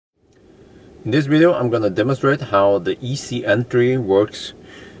In this video I'm gonna demonstrate how the easy entry works.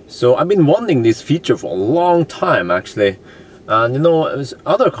 So I've been wanting this feature for a long time actually, and you know,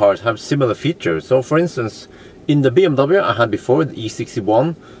 other cars have similar features. So for instance, in the BMW I had before, the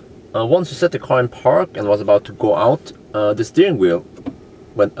E61, once you set the car in park and was about to go out, the steering wheel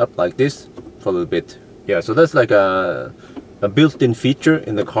went up like this for a little bit. Yeah, so that's like a built-in feature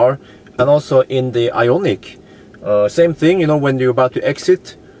in the car. And also in the Ioniq, same thing, you know, when you're about to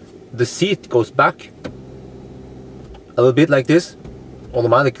exit, the seat goes back a little bit like this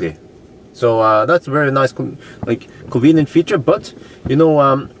automatically. So that's a very nice convenient feature. But you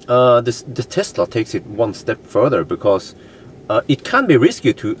know, the Tesla takes it one step further, because it can be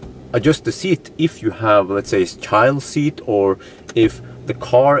risky to adjust the seat if you have, let's say, a child seat, or if the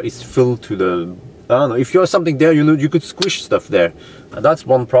car is filled to the, I don't know, if you have something there, you know, you could squish stuff there. That's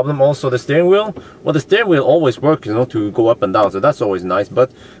one problem. Also the steering wheel, well, the steering wheel always works, you know, to go up and down, so that's always nice.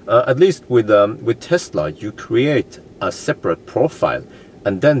 But at least with Tesla, you create a separate profile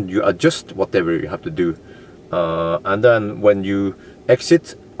and then you adjust whatever you have to do, and then when you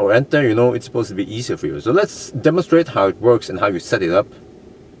exit or enter, you know, it's supposed to be easier for you. So let's demonstrate how it works and how you set it up.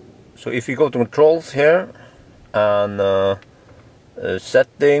 So if you go to controls here and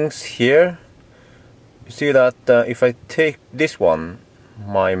settings here, you see that if I take this one,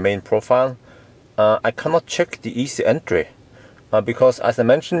 my main profile, I cannot check the easy entry because, as I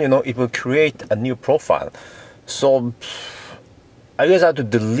mentioned, you know, it will create a new profile. So I guess I have to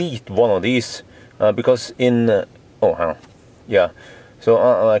delete one of these because in oh, hang on, yeah. So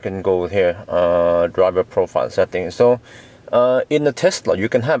I can go here, driver profile settings. So in the Tesla, you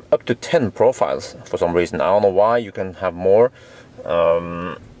can have up to 10 profiles for some reason. I don't know why. You can have more.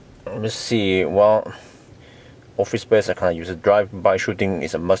 Let me see. Well, office space, I can't use it. Drive-by shooting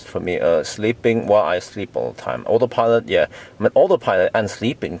is a must for me. Sleeping, well, I sleep all the time. Autopilot, yeah. I mean, autopilot and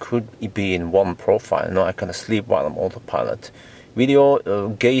sleeping could be in one profile. You know, I kind of sleep while I'm autopilot. Video,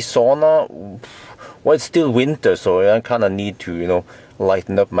 gay sauna. Well, it's still winter, so I kind of need to, you know,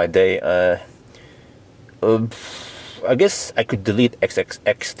 lighten up my day. I guess I could delete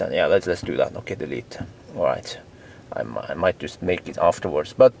XXX then. Yeah, let's do that. Okay, delete. All right. I might just make it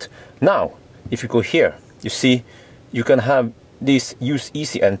afterwards. But now, if you go here, you see, you can have this use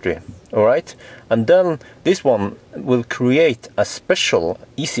easy entry, all right? And then this one will create a special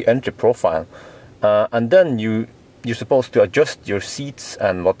easy entry profile, and then you're supposed to adjust your seats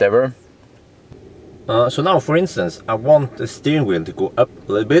and whatever. So now, for instance, I want the steering wheel to go up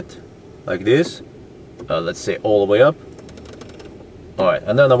a little bit, like this. Let's say all the way up. All right,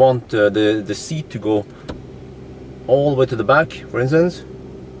 and then I want the seat to go all the way to the back, for instance.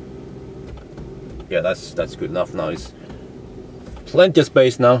 Yeah, that's good enough now. It's plenty of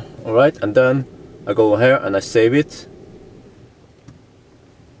space now. All right, and then I go here and I save it.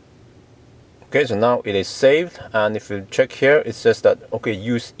 Okay, so now it is saved, and if you check here, it says that okay,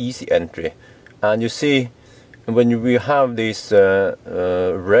 use easy entry, and you see when we have these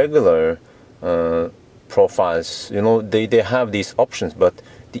regular profiles, you know, they have these options, but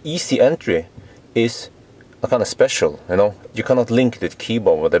the easy entry is a kind of special. You know, you cannot link the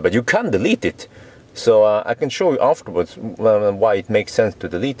keyboard with it, but you can delete it. So I can show you afterwards why it makes sense to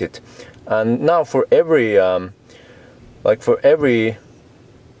delete it. And now for every for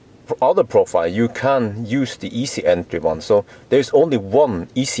other profile, you can use the easy entry one. So there's only one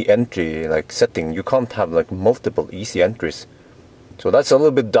easy entry setting. You can't have multiple easy entries. So that's a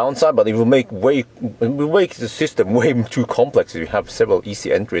little bit downside, but it will make the system way too complex if you have several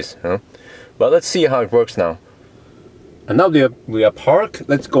easy entries. Huh? But let's see how it works now. And now we are parked.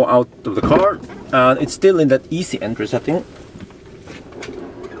 Let's go out of the car, and it's still in that easy entry setting.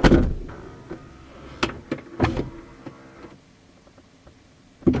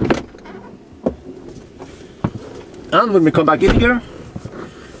 And when we come back in here,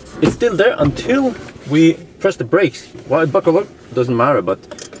 it's still there until we press the brakes. Well, buckle up, doesn't matter, but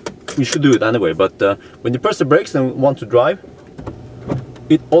you should do it anyway. But when you press the brakes and want to drive,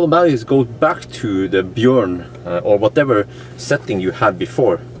 it automatically goes back to the Bjorn or whatever setting you had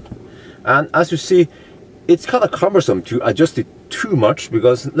before. And as you see, it's kind of cumbersome to adjust it too much,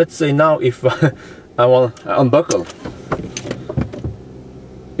 because let's say now if I want to unbuckle,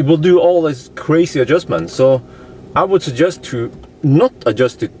 it will do all this crazy adjustments. So I would suggest to not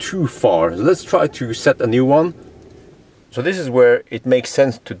adjust it too far. So let's try to set a new one. So this is where it makes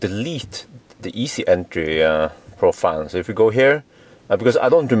sense to delete the easy entry profile. So if we go here, because I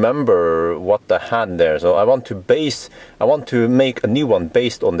don't remember what I had there, so I want to make a new one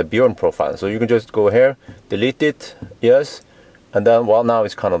based on the Bjorn profile. So you can just go here, delete it, yes, and then, well, now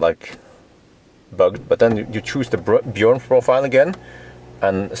it's kind of bugged, but then you choose the Bjorn profile again,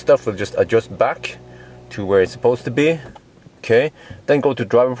 and stuff will just adjust back to where it's supposed to be. Okay, then go to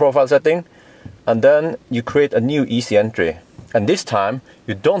driver profile setting, and then you create a new easy entry, and this time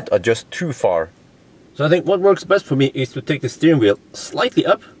you don't adjust too far. So I think what works best for me is to take the steering wheel slightly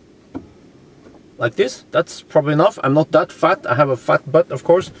up like this. That's probably enough. I'm not that fat, I have a fat butt of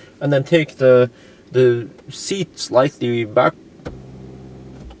course. And then take the seat slightly back.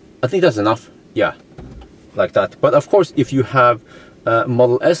 I think that's enough, yeah, like that. But of course, if you have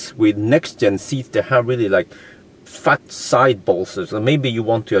Model S with next gen seats, they have really like fat side bolsters, so maybe you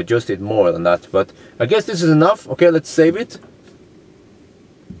want to adjust it more than that, but I guess this is enough. Okay, let's save it.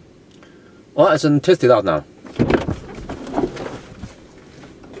 Well, let's test it out now.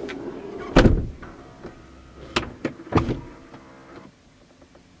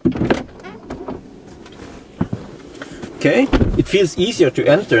 Okay, it feels easier to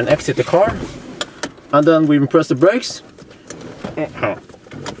enter and exit the car, and then we press the brakes. Okay,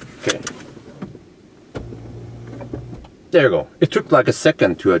 there you go. It took like a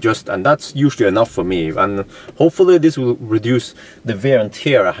second to adjust, and that's usually enough for me, and hopefully this will reduce the wear and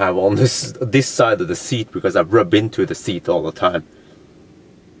tear I have on this side of the seat, because I've rubbed into the seat all the time.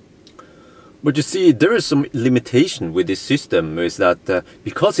 But you see, there is some limitation with this system, is that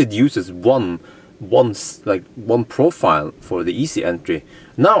because it uses one profile for the easy entry.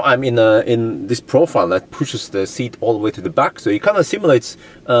 Now I'm in this profile that pushes the seat all the way to the back, so it kind of simulates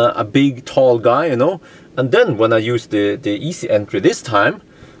a big tall guy, you know. And then when I use the easy entry this time,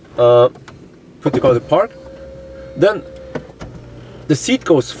 put the car to park, then the seat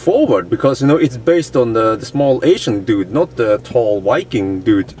goes forward, because you know it's based on the small Asian dude, not the tall Viking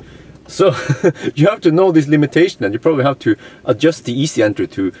dude. So you have to know this limitation, and you probably have to adjust the easy entry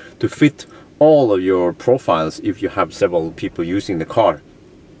to fit all of your profiles if you have several people using the car.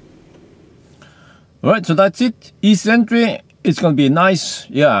 Alright, so that's it. Easy entry, it's going to be nice.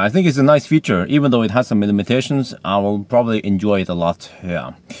 Yeah, I think it's a nice feature. Even though it has some limitations, I will probably enjoy it a lot.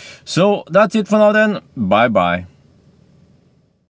 Yeah. So that's it for now then. Bye bye.